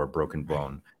blood or a broken Right.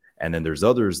 bone. And then there's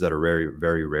others that are very,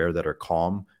 very rare that are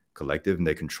calm, collective, and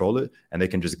they control it. And they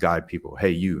can just guide people. Hey,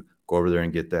 you go over there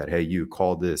and get that. Hey, you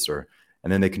call this. And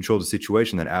then they control the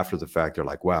situation. Then after the fact, they're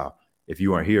like, wow, if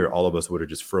you weren't here, all of us would have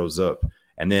just froze up.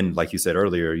 And then, like you said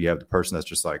earlier, you have the person that's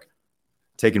just like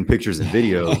taking pictures and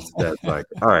videos that's like,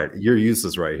 all right, you're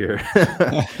useless right here.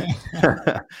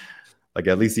 Like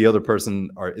at least the other person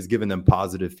is giving them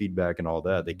positive feedback and all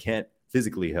that. They can't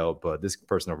physically help, but this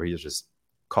person over here is just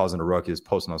causing a ruckus,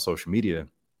 posting on social media.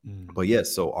 Mm, But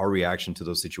yes, so our reaction to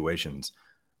those situations,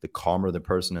 the calmer the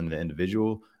person and the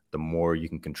individual, the more you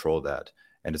can control that.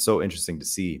 And it's so interesting to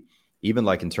see, even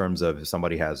like in terms of if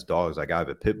somebody has dogs, like I have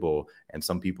a pit bull, and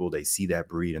some people they see that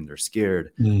breed and they're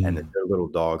scared, and then mm. their little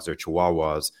dogs, their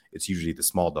chihuahuas, it's usually the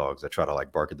small dogs that try to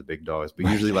like bark at the big dogs. But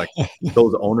Right. usually like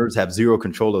those owners have zero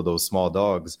control of those small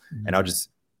dogs. And I'll Mm, just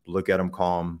look at them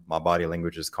calm. My body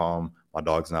language is calm. My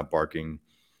dog's not barking.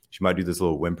 She might do this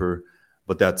little whimper,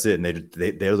 but that's it. And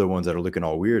they're the ones that are looking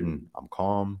all weird, and I'm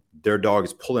calm. Their dog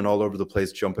is pulling all over the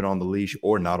place, jumping on the leash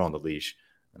or not on the leash.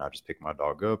 And I just pick my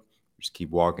dog up, just keep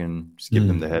walking, just give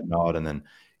them the mm. head nod, and then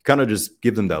kind of just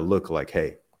give them that look like,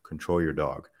 hey, control your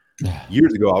dog. Yeah.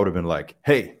 Years ago, I would have been like,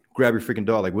 hey, grab your freaking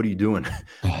dog. Like, what are you doing?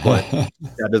 But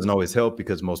that doesn't always help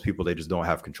because most people, they just don't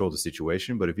have control of the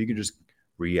situation. But if you can just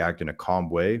react in a calm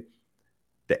way,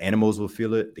 the animals will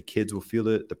feel it, the kids will feel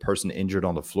it, the person injured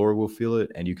on the floor will feel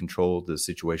it, and you control the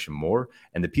situation more.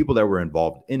 And the people that were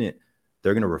involved in it,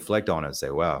 they're going to reflect on it and say,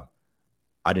 wow,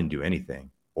 I didn't do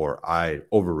anything, or I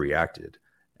overreacted.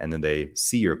 And then they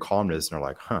see your calmness and are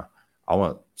like, huh, I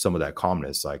want some of that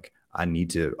calmness. Like, I need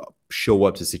to show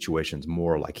up to situations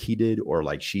more like he did or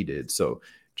like she did. So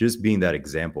just being that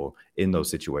example in those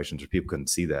situations where people can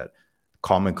see that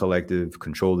calm and collective,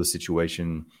 control the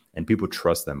situation, and people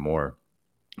trust them more.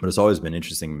 But it's always been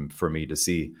interesting for me to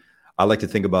see. I like to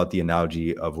think about the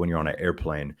analogy of when you're on an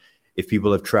airplane. If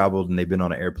people have traveled and they've been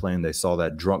on an airplane, they saw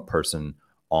that drunk person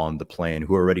on the plane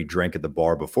who already drank at the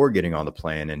bar before getting on the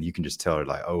plane. And you can just tell her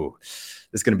like, oh, this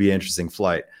is going to be an interesting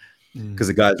flight, because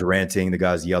the Mm, guy's ranting, the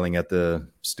guy's yelling at the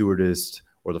stewardess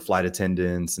or the flight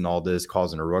attendants and all this,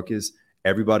 causing a ruckus.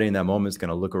 Everybody in that moment is going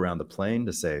to look around the plane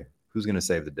to say, who's going to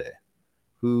save the day?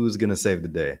 Who's going to save the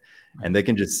day? And right. they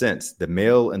can just sense the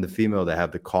male and the female that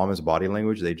have the calmest body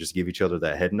language. They just give each other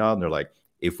that head nod. And they're like,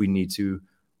 if we need to,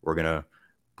 we're going to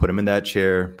put them in that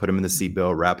chair, put them in the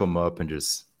seatbelt, wrap them up, and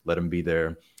just let them be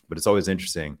there. But it's always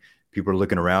interesting. People are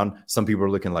looking around. Some people are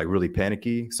looking like really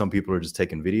panicky. Some people are just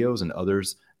taking videos, and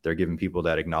others, they're giving people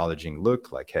that acknowledging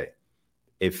look like, hey,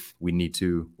 if we need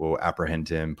to, we'll apprehend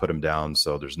him, put him down.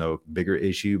 So there's no bigger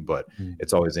issue, but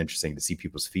it's always interesting to see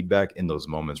people's feedback in those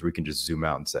moments where we can just zoom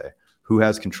out and say, who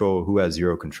has control, who has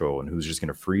zero control, and who's just going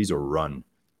to freeze or run.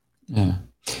 Yeah.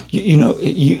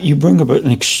 You bring up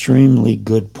an extremely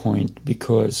good point,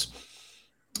 because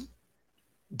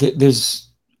there's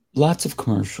lots of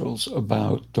commercials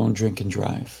about don't drink and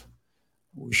drive.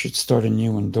 We should start a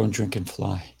new one, don't drink and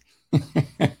fly.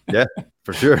 Yeah,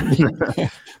 for sure.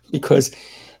 Because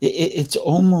it's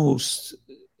almost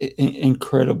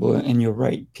incredible. And you're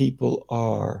right.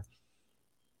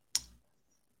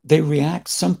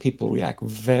 Some people react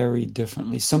very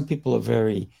differently. Some people are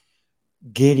very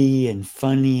giddy and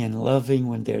funny and loving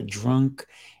when they're drunk.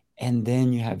 And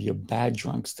then you have your bad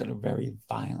drunks that are very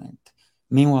violent.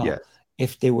 Meanwhile,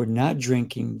 if they were not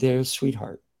drinking, they're a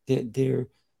sweetheart. They're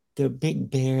a big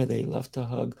bear. They love to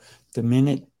hug. The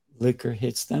minute liquor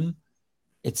hits them,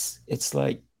 it's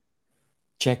like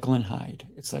Jekyll and Hyde.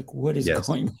 It's like, what is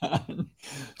going on?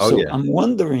 I'm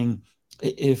wondering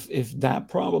if that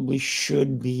probably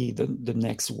should be the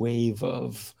next wave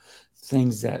of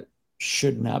things that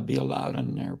should not be allowed on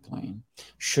an airplane,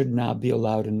 should not be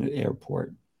allowed in the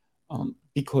airport,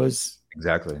 because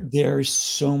there are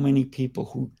so many people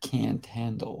who can't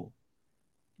handle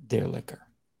their liquor.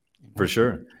 For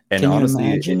sure. And can honestly, you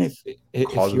imagine if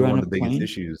you're on one a of the plane? biggest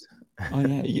issues. Oh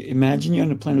yeah, imagine you're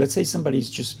on a plane. Let's say somebody's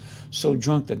just so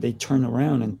drunk that they turn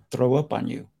around and throw up on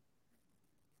you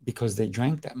because they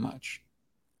drank that much.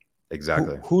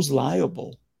 Exactly. Who's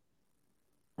liable?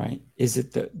 Right? Is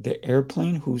it the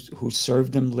airplane who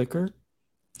served them liquor?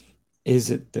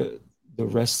 Is it the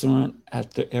restaurant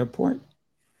at the airport?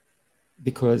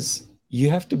 Because you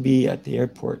have to be at the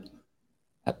airport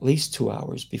at least 2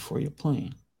 hours before your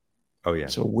plane. Oh yeah.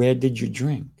 So where did you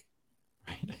drink?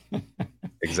 Right.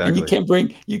 Exactly. And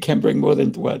you can't bring more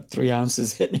than 3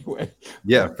 ounces anyway.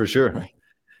 Yeah, for sure. Right.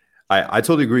 I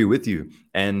totally agree with you.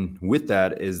 And with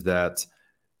that is that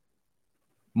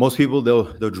most people,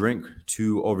 they'll drink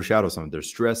to overshadow something. They're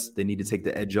stressed. They need to take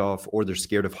the edge off, or they're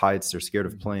scared of heights. They're scared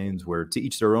of planes, where to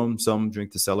each their own. Some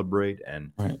drink to celebrate,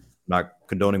 and not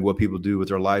condoning what people do with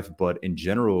their life. But in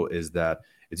general is that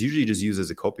it's usually just used as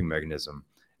a coping mechanism,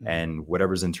 and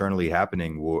whatever's internally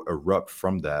happening will erupt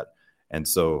from that. And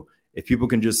so if people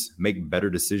can just make better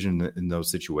decisions in those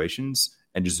situations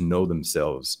and just know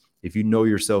themselves, if you know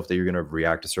yourself that you're going to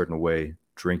react a certain way,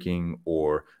 drinking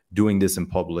or doing this in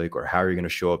public, or how are you going to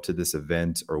show up to this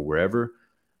event or wherever,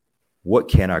 what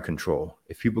can I control?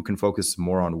 If people can focus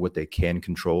more on what they can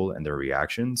control and their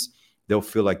reactions, they'll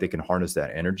feel like they can harness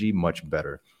that energy much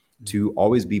better to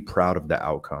always be proud of the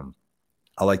outcome.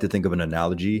 I like to think of an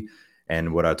analogy,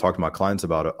 and what I talk to my clients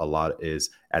about a lot is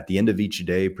at the end of each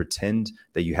day, pretend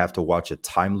that you have to watch a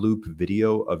time loop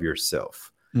video of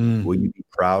yourself. Will you be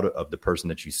proud of the person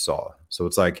that you saw? So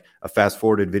it's like a fast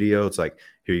forwarded video. It's like,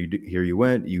 here you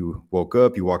went, you woke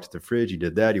up, you walked to the fridge, you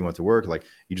did that, you went to work. Like,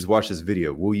 you just watched this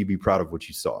video. Will you be proud of what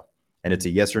you saw? And it's a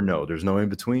yes or no. There's no in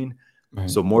between. Right.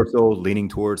 So more so leaning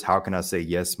towards, how can I say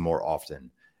yes more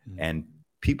often? And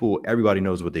everybody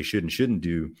knows what they should and shouldn't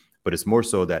do, but it's more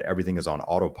so that everything is on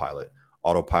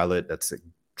autopilot that's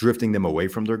drifting them away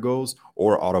from their goals,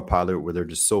 or autopilot where they're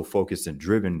just so focused and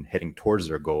driven heading towards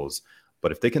their goals.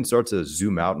 But if they can start to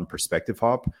zoom out and perspective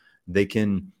hop, they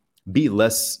can be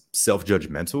less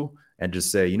self-judgmental and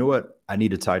just say, you know what, I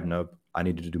need to tighten up. I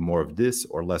need to do more of this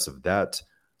or less of that.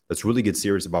 Let's really get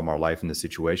serious about my life in this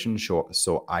situation,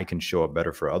 so I can show up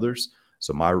better for others.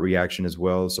 So my reaction as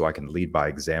well, so I can lead by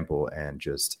example and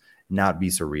just not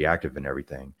be so reactive in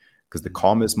everything. Because the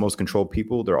calmest, most controlled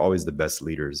people, they're always the best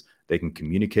leaders. They can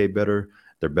communicate better.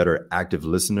 They're better active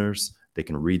listeners. They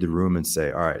can read the room and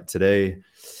say, all right, today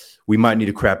we might need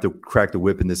to crack the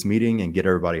whip in this meeting and get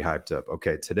everybody hyped up.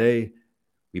 Okay, today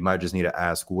we might just need to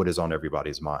ask what is on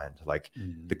everybody's mind. Like,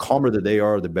 the calmer that they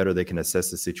are, the better they can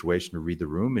assess the situation, to read the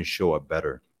room and show up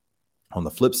better. On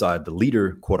the flip side, the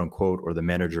leader, quote unquote, or the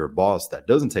manager or boss that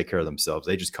doesn't take care of themselves,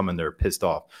 they just come in there pissed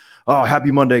off. Oh,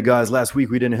 happy Monday, guys. Last week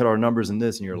we didn't hit our numbers in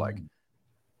this. And you're like,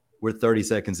 we're 30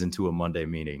 seconds into a Monday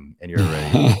meeting and you're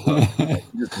ready.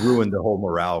 You just ruined the whole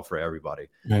morale for everybody.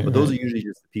 But those are usually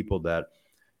just the people that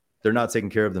they're not taking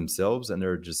care of themselves, and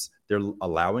they're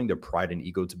allowing their pride and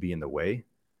ego to be in the way,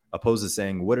 opposed to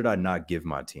saying, what did I not give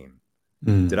my team?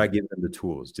 Did I give them the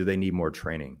tools? Do they need more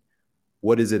training?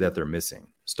 What is it that they're missing?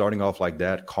 Starting off like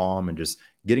that, calm, and just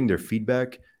getting their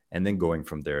feedback and then going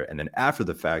from there. And then after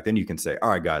the fact, then you can say, all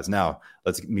right, guys, now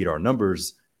let's meet our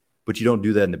numbers. But you don't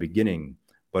do that in the beginning.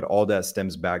 But all that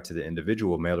stems back to the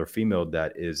individual, male or female,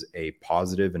 that is a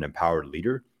positive and empowered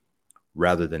leader,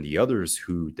 rather than the others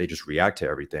who they just react to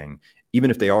everything.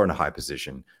 Even if they are in a high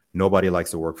position, nobody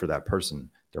likes to work for that person.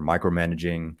 They're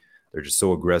micromanaging. They're just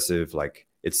so aggressive. Like,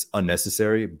 it's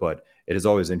unnecessary, but it has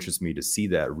always interested me to see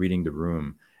that, reading the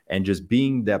room and just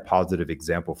being that positive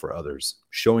example for others,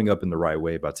 showing up in the right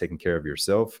way by taking care of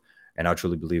yourself. And I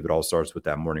truly believe it all starts with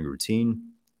that morning routine.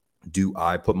 Do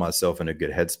I put myself in a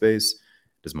good headspace?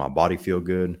 Does my body feel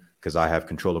good? Because I have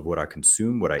control of what I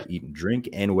consume, what I eat and drink,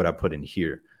 and what I put in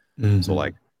here. Mm-hmm. So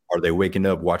like, are they waking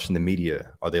up watching the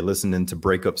media? Are they listening to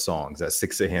breakup songs at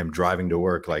 6 a.m., driving to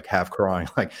work, like half crying,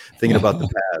 like thinking about the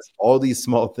past? All these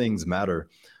small things matter.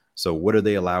 So what are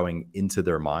they allowing into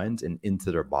their minds and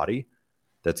into their body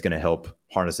that's going to help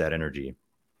harness that energy?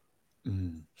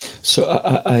 So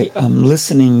I'm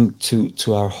listening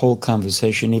to our whole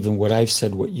conversation, even what I've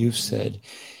said, what you've said.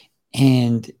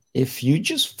 And if you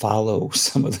just follow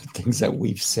some of the things that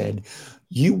we've said,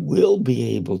 you will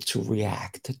be able to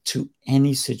react to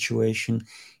any situation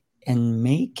and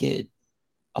make it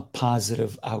a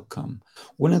positive outcome.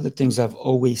 One of the things I've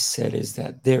always said is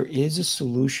that there is a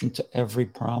solution to every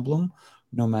problem,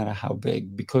 no matter how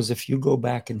big. Because if you go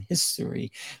back in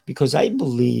history, because I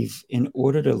believe in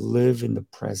order to live in the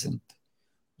present,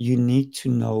 you need to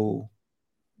know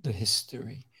the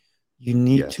history. You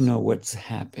need to know what's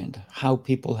happened, how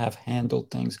people have handled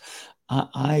things.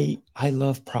 I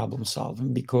love problem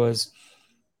solving because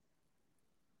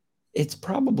it's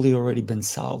probably already been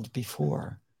solved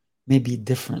before, maybe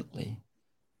differently.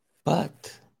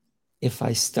 But if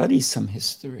I study some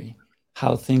history,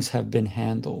 how things have been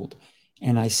handled,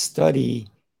 and I study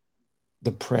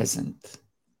the present,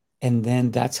 and then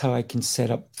that's how I can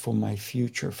set up for my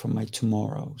future, for my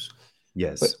tomorrows.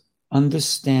 Yes. But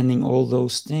understanding all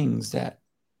those things, that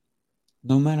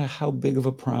no matter how big of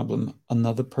a problem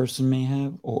another person may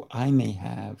have or I may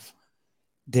have,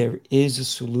 there is a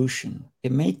solution.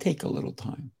 It may take a little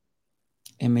time.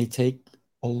 It may take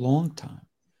a long time.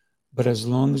 But as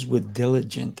long as we're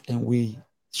diligent and we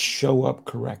show up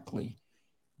correctly,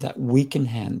 that we can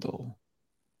handle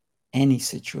any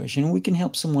situation. And we can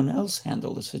help someone else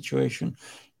handle the situation,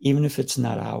 even if it's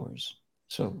not ours.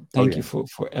 So thank you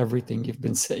for everything you've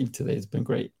been saying today. It's been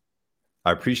great.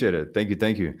 I appreciate it. Thank you.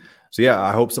 Thank you. So yeah,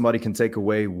 I hope somebody can take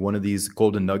away one of these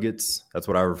golden nuggets. That's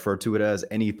what I refer to it as.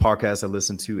 Any podcast I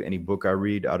listen to, any book I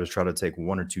read, I'll just try to take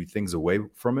one or two things away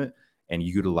from it and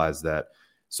utilize that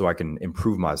so I can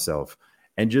improve myself.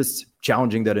 And just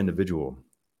challenging that individual.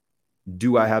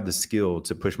 Do I have the skill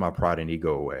to push my pride and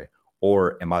ego away?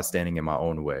 Or am I standing in my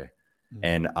own way?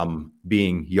 And I'm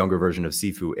being younger version of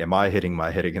Sifu. Am I hitting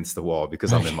my head against the wall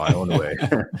because I'm in my own way?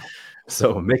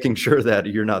 So making sure that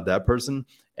you're not that person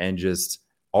and just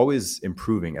always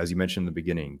improving, as you mentioned in the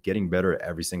beginning, getting better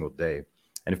every single day.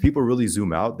 And if people really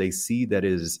zoom out, they see that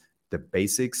it is the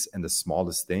basics and the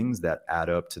smallest things that add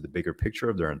up to the bigger picture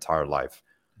of their entire life.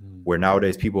 Where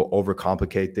nowadays people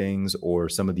overcomplicate things, or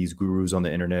some of these gurus on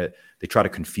the internet, they try to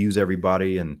confuse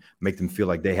everybody and make them feel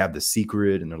like they have the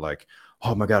secret. And they're like,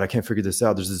 oh my God, I can't figure this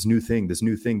out. There's this new thing, this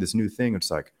new thing, this new thing. It's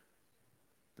like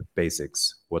the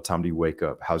basics. What time do you wake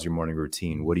up? How's your morning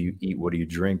routine? What do you eat? What do you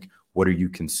drink? What are you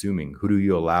consuming? Who do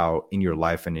you allow in your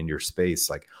life and in your space?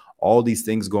 Like all these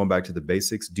things, going back to the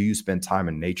basics. Do you spend time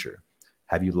in nature?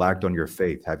 Have you lacked on your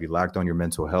faith? Have you lacked on your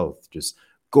mental health? Just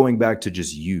going back to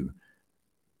just you,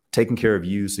 taking care of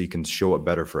you so you can show up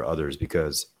better for others,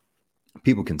 because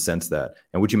people can sense that.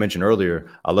 And what you mentioned earlier,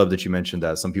 I love that you mentioned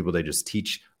that some people, they just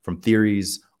teach from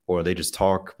theories or they just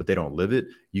talk, but they don't live it.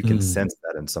 You can sense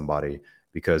that in somebody,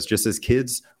 because just as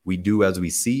kids, we do as we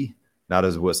see, not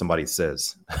as what somebody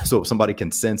says. So if somebody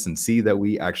can sense and see that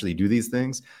we actually do these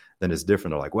things, then it's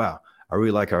different. They're like, wow, I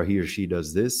really like how he or she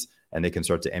does this. And they can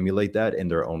start to emulate that in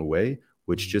their own way,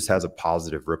 which just has a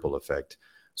positive ripple effect.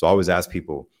 So I always ask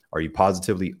people, are you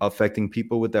positively affecting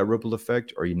people with that ripple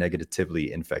effect, or are you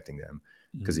negatively infecting them?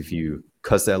 Because if you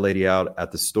cuss that lady out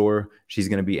at the store, she's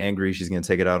going to be angry. She's going to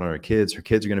take it out on her kids. Her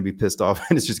kids are going to be pissed off.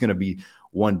 And it's just going to be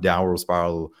one downward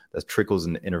spiral that trickles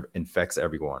and infects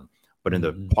everyone. But in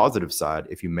the positive side,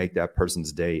 if you make that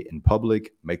person's day in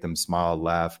public, make them smile,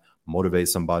 laugh, motivate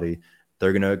somebody,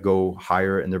 they're going to go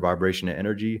higher in their vibration and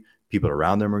energy. People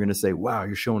around them are going to say, wow,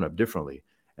 you're showing up differently.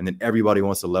 And then everybody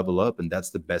wants to level up. And that's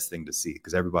the best thing to see,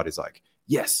 because everybody's like,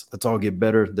 yes, let's all get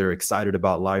better. They're excited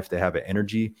about life. They have an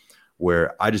energy,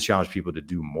 where I just challenge people to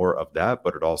do more of that.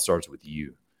 But it all starts with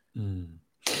you.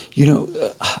 You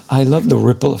know, I love the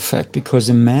ripple effect, because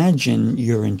imagine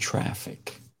you're in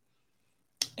traffic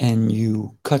and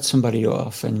you cut somebody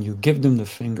off and you give them the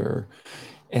finger,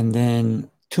 and then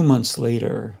 2 months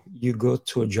later, you go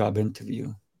to a job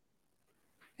interview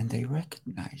and they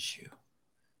recognize you.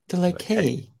 They're like,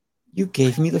 hey, you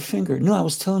gave me the finger. No, I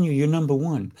was telling you, you're number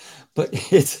one. But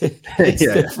it's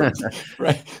different,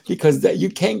 right? Because that you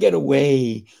can't get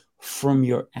away from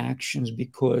your actions,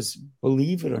 because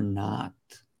believe it or not,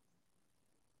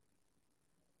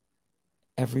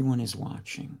 everyone is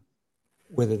watching,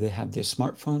 whether they have their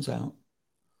smartphones out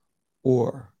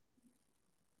or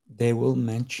they will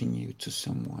mention you to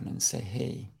someone and say,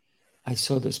 hey, I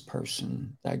saw this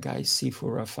person, that guy,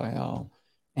 Sifu Raphael,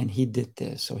 and he did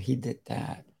this, or he did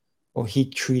that, or he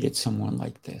treated someone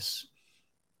like this.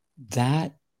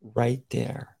 That right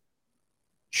there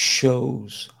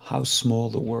shows how small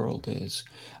the world is.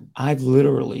 I've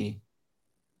literally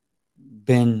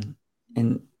been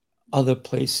in other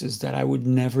places that I would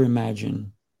never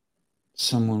imagine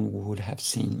someone would have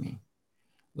seen me.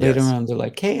 Later on, they're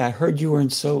like, hey, I heard you were in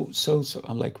so.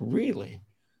 I'm like, really?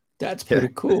 That's pretty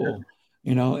cool.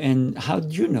 And how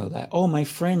did you know that? Oh, my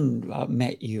friend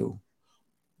met you.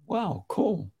 Wow,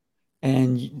 cool.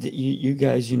 And you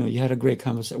guys, you had a great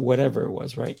conversation, whatever it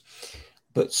was, right?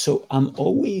 But so I'm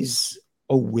always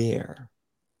aware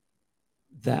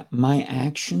that my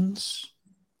actions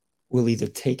will either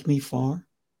take me far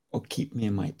or keep me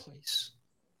in my place.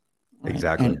 Right?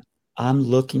 Exactly. And I'm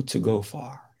looking to go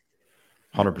far.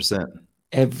 100%.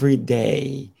 Every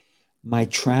day, my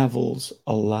travels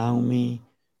allow me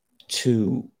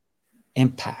to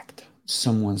impact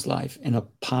someone's life in a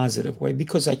positive way,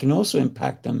 because I can also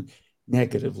impact them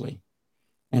negatively.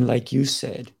 And like you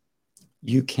said,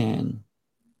 you can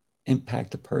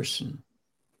impact a person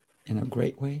in a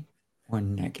great way or a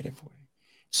negative way.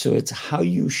 So it's how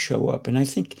you show up. And I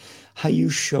think how you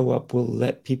show up will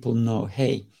let people know,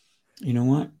 hey, you know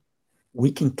what?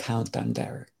 We can count on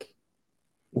Derek.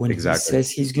 When he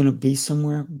says he's going to be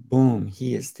somewhere, boom,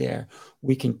 he is there.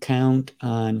 We can count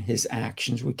on his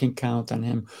actions. We can count on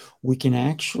him. We can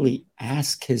actually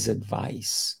ask his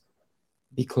advice,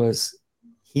 because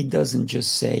he doesn't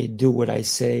just say, do what I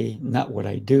say, not what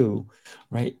I do,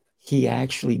 right? He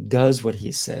actually does what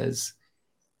he says.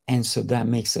 And so that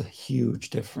makes a huge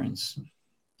difference.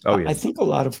 Oh, yeah. I think a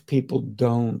lot of people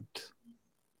don't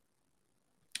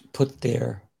put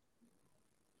their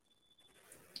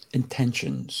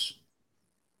intentions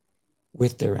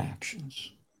with their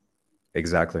actions.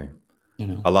 Exactly.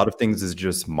 A lot of things is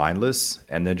just mindless,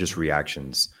 and then just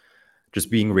reactions,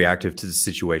 just being reactive to the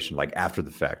situation, like after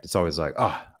the fact. It's always like,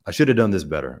 oh, I should have done this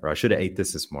better, or I should have ate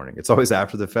this morning. It's always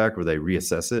after the fact where they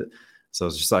reassess it. So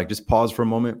it's just like, just pause for a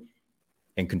moment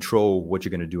and control what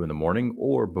you're going to do in the morning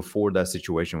or before that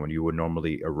situation when you would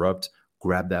normally erupt.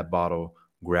 Grab that bottle,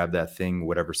 grab that thing,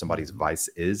 whatever somebody's vice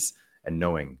is, and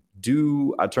knowing,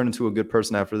 do I turn into a good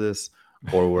person after this,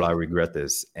 or will I regret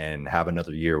this and have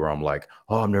another year where I'm like,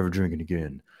 oh, I'm never drinking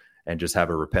again, and just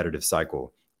have a repetitive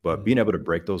cycle. But being able to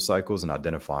break those cycles and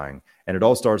identifying, and it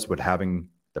all starts with having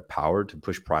the power to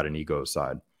push pride and ego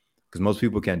aside, because most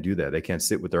people can't do that. They can't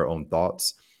sit with their own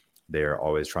thoughts. They're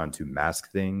always trying to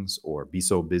mask things or be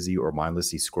so busy or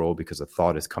mindlessly scroll because a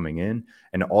thought is coming in.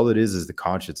 And all it is the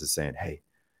conscience is saying, hey,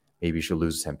 maybe you should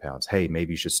lose 10 pounds. Hey,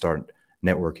 maybe you should start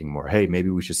networking more. Hey,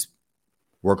 maybe we should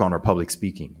work on our public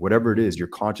speaking. Whatever it is, your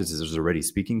conscience is already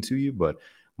speaking to you. But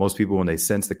most people, when they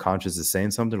sense the conscience is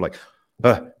saying something, like,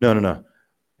 no.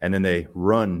 And then they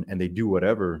run and they do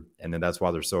whatever. And then that's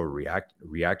why they're so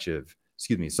reactive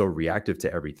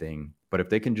to everything. But if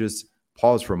they can just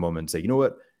pause for a moment and say, you know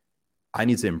what? I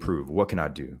need to improve. What can I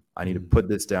do? I need to put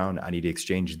this down. I need to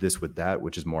exchange this with that,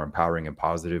 which is more empowering and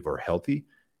positive or healthy.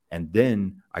 And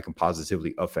then I can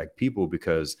positively affect people,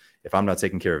 because if I'm not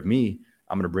taking care of me,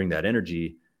 I'm going to bring that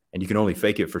energy, and you can only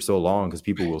fake it for so long because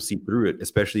people will see through it,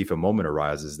 especially if a moment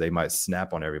arises. They might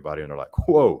snap on everybody and they're like,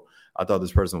 whoa, I thought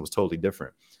this person was totally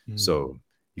different. So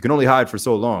you can only hide for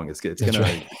so long. It's going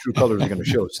to, true colors are going to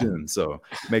show soon. So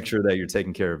make sure that you're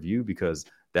taking care of you, because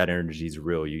that energy is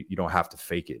real. You don't have to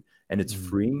fake it. And it's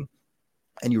freeing.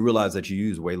 And you realize that you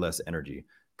use way less energy,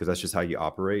 because that's just how you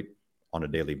operate on a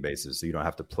daily basis. So you don't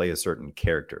have to play a certain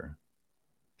character.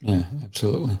 Yeah,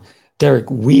 absolutely.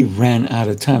 Derek, we ran out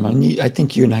of time. I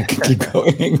think you and I can keep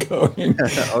going and going.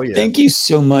 Oh, yeah. Thank you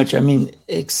so much. I mean,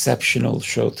 exceptional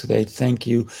show today. Thank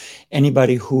you.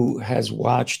 Anybody who has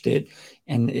watched it,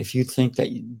 and if you think that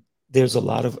there's a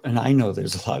lot of, and I know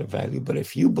there's a lot of value, but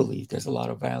if you believe there's a lot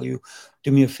of value,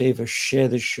 do me a favor, share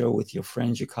the show with your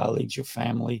friends, your colleagues, your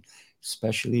family,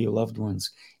 especially your loved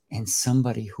ones, and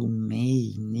somebody who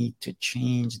may need to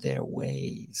change their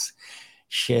ways.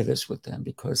 Share this with them,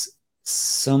 because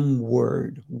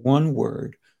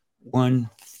one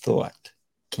thought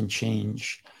can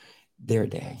change their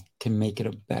day, can make it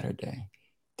a better day.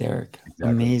 Derek, Exactly.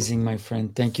 amazing, my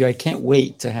friend. Thank you. I can't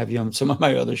wait to have you on some of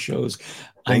my other shows.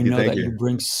 Thank you, I know thank that you. you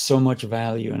bring so much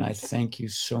value, and I thank you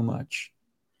so much.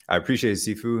 I appreciate it,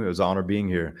 Sifu. It was an honor being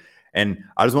here. And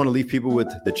I just want to leave people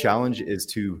with the challenge is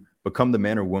to become the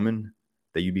man or woman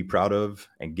that you be proud of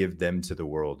and give them to the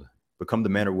world. Become the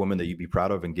man or woman that you be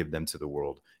proud of and give them to the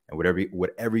world. And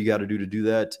whatever you got to do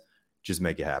that, just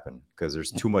make it happen, because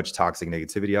there's too much toxic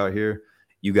negativity out here.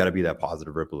 You got to be that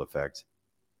positive ripple effect.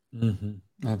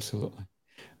 Mm-hmm. Absolutely.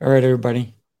 All right,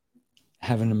 everybody.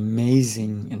 Have an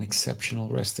amazing and exceptional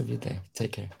rest of your day.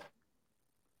 Take care.